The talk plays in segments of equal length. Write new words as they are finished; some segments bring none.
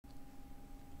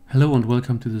Hello and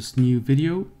welcome to this new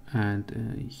video,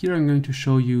 and here I'm going to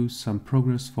show you some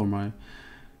progress for my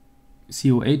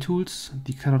COA tools,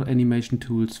 the cutout animation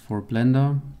tools for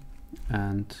Blender.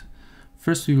 And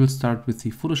first we will start with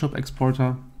the Photoshop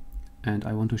exporter, and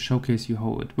I want to showcase you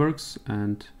how it works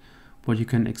and what you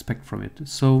can expect from it.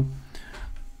 So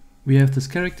we have this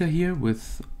character here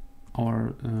with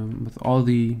our with all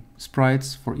the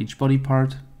sprites for each body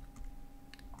part.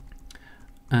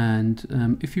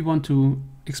 And if we want to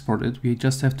export it, we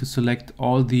just have to select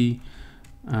all the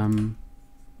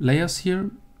layers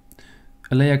here.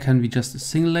 A layer can be just a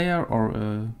single layer or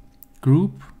a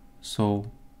group,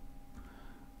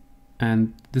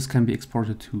 and this can be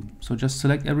exported too. So just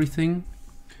select everything,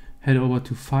 head over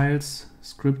to Files,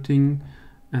 Scripting,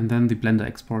 and then the Blender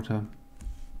exporter.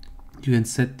 You can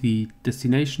set the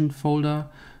destination folder,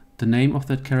 the name of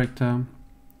that character,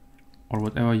 or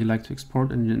whatever you like to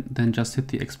export, and then just hit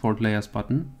the Export Layers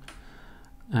button.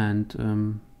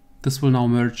 And this will now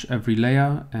merge every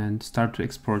layer and start to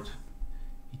export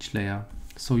each layer.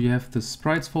 So you have the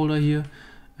sprites folder here,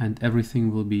 and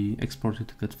everything will be exported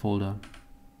to that folder.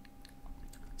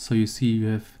 So you see you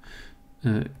have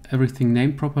everything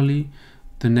named properly.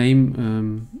 The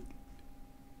name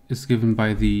is given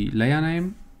by the layer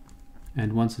name,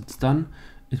 and once it's done,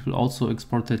 it will also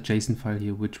export that JSON file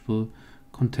here, which will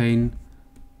contain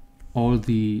all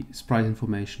the sprite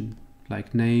information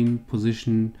like name,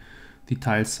 position, the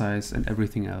tile size, and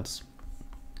everything else.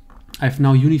 I've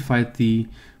now unified the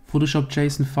Photoshop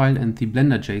JSON file and the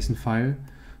Blender JSON file.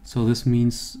 So this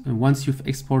means once you've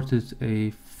exported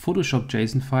a Photoshop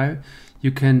JSON file,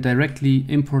 you can directly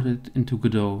import it into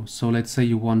Godot. So let's say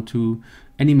you want to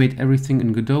animate everything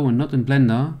in Godot and not in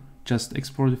Blender, just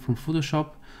export it from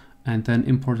Photoshop and then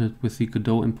import it with the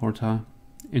Godot importer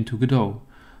into Godot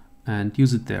and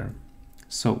use it there.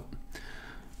 So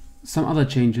some other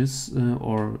changes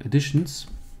or additions.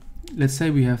 Let's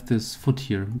say we have this foot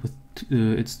here with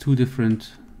its two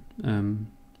different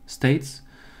states,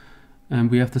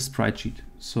 and we have the sprite sheet.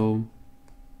 So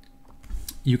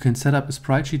you can set up a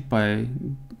sprite sheet by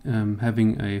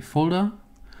having a folder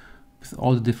with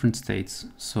all the different states.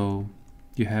 So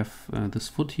you have this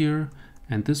foot here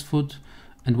and this foot,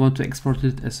 and want to export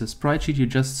it as a sprite sheet, you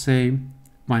just say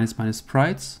 --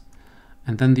 sprites,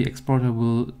 and then the exporter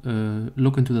will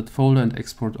look into that folder and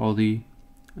export all the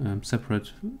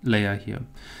separate layer here.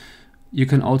 You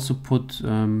can also put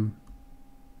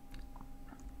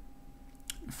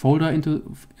folder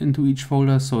into each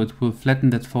folder, so it will flatten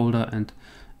that folder and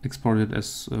export it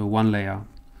as one layer.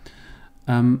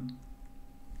 Currently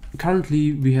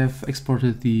we have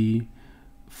exported the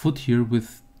foot here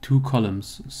with two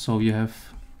columns, so you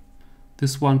have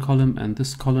this one column and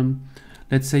this column.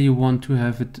 Let's say you want to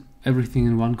have everything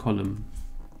in one column.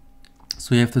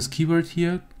 So you have this keyword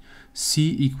here,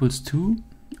 C equals 2,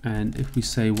 and if we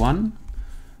say 1,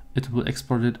 it will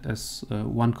export it as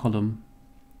one column.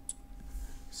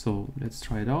 So let's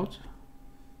try it out.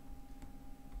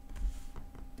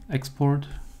 Export.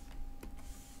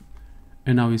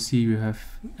 And now you see you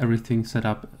have everything set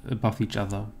up above each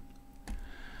other.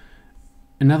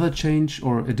 Another change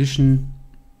or addition,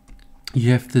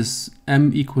 you have this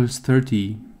M equals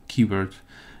 30 keyword.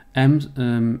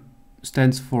 M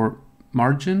stands for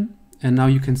margin, and now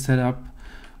you can set up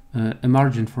a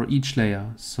margin for each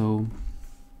layer. So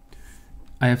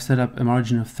I have set up a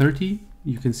margin of 30.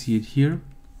 You can see it here,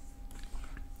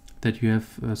 that you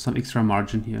have some extra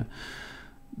margin here.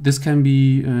 This can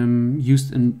be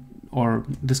used in, or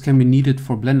this can be needed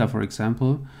for Blender, for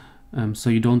example. So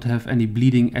you don't have any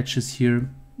bleeding edges here,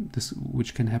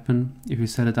 which can happen if you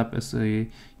set it up as a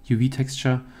UV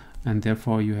texture, and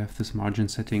therefore you have this margin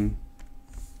setting.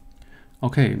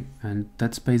 Okay, and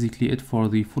that's basically it for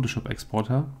the Photoshop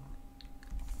exporter.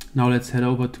 Now let's head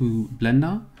over to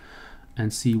Blender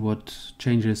and see what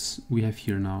changes we have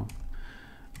here now.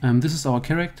 This is our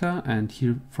character, and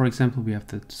here, for example, we have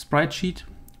the sprite sheet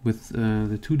with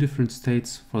the two different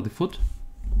states for the foot.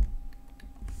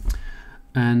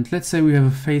 And let's say we have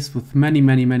a face with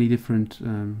many different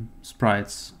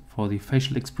sprites for the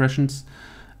facial expressions,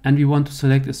 and we want to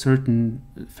select a certain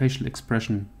facial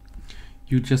expression.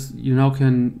 You now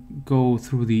can go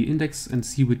through the index and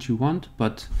see what you want,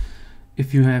 but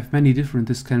if you have many different,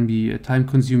 this can be a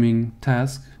time-consuming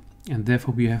task, and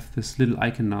therefore we have this little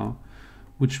icon now,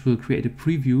 which will create a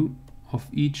preview of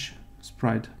each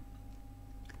sprite.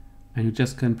 And you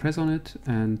just can press on it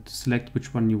and select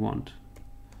which one you want.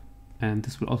 And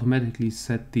this will automatically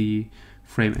set the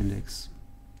frame index.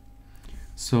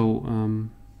 So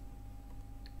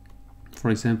for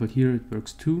example, here it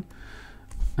works too.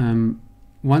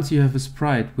 Once you have a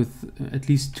sprite with at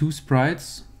least two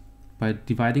sprites by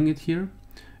dividing it here,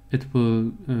 it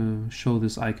will show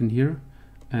this icon here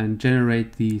and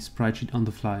generate the sprite sheet on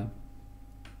the fly,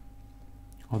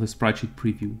 or the sprite sheet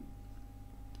preview.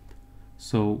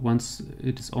 So once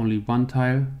it is only one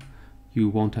tile, you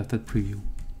won't have that preview.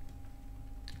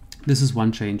 This is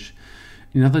one change.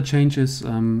 Another change is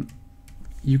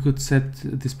you could set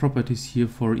these properties here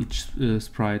for each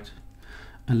sprite.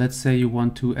 And let's say you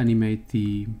want to animate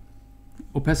the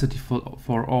opacity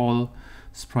for all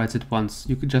sprites at once.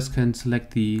 You just can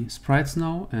select the sprites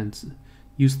now and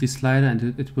use the slider,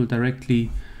 and it will directly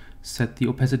set the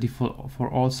opacity for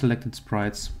all selected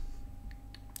sprites.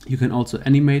 You can also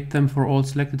animate them for all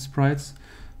selected sprites.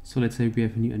 So let's say we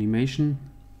have a new animation,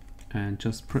 and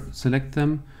just select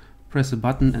them, press a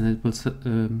button, and it will set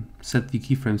the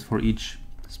keyframes for each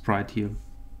sprite here.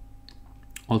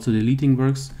 Also deleting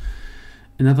works.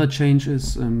 Another change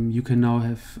is you can now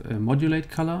have a modulate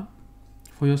color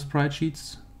for your sprite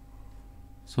sheets.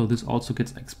 So this also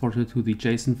gets exported to the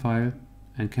JSON file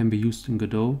and can be used in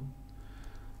Godot.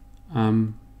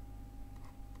 And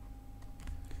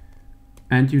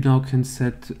you now can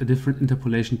set a different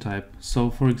interpolation type. So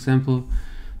for example,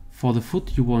 for the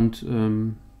foot you want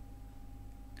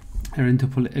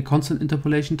a constant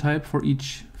interpolation type for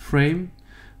each frame.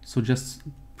 So just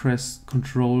press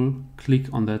Control,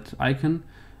 click on that icon,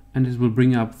 and it will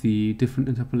bring up the different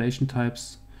interpolation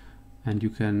types, and you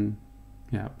can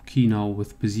key now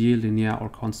with Bezier, linear, or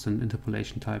constant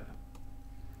interpolation type.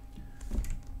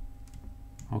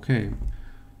 Okay,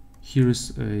 here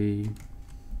is a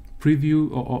preview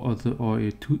or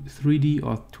a 3D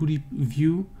or 2D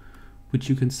view which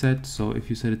you can set. So if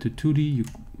you set it to 2D, you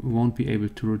won't be able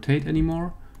to rotate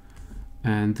anymore.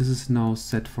 And this is now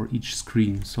set for each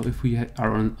screen. So if we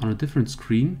are on a different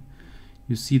screen,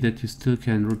 you see that you still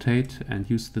can rotate and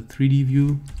use the 3D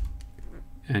view.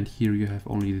 And here you have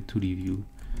only the 2D view.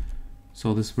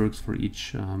 So this works for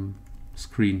each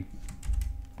screen.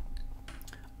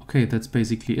 Okay, that's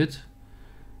basically it.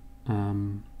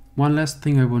 One last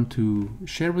thing I want to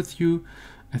share with you.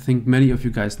 I think many of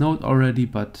you guys know it already,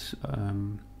 but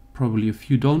probably a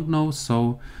few don't know.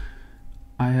 So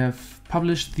I have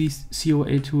published these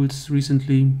COA tools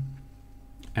recently,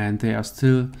 and they are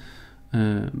still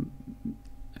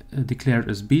declared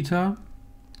as beta,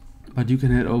 but you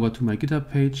can head over to my GitHub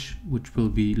page, which will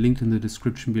be linked in the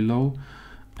description below,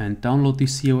 and download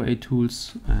these COA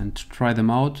tools and try them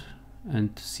out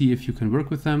and see if you can work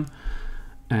with them.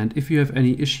 And if you have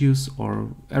any issues or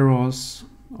errors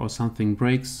or something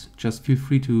breaks, just feel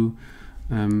free to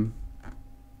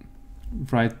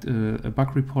write a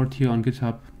bug report here on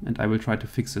GitHub, and I will try to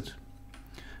fix it.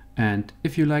 And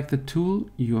if you like the tool,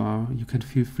 you can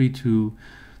feel free to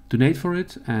donate for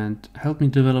it and help me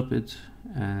develop it.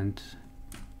 And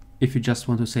if you just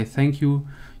want to say thank you,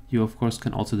 you of course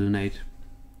can also donate.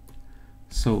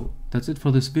 So that's it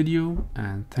for this video,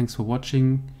 and thanks for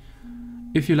watching.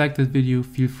 If you like that video,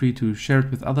 feel free to share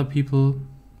it with other people,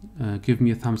 give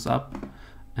me a thumbs up,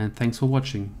 and thanks for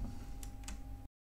watching.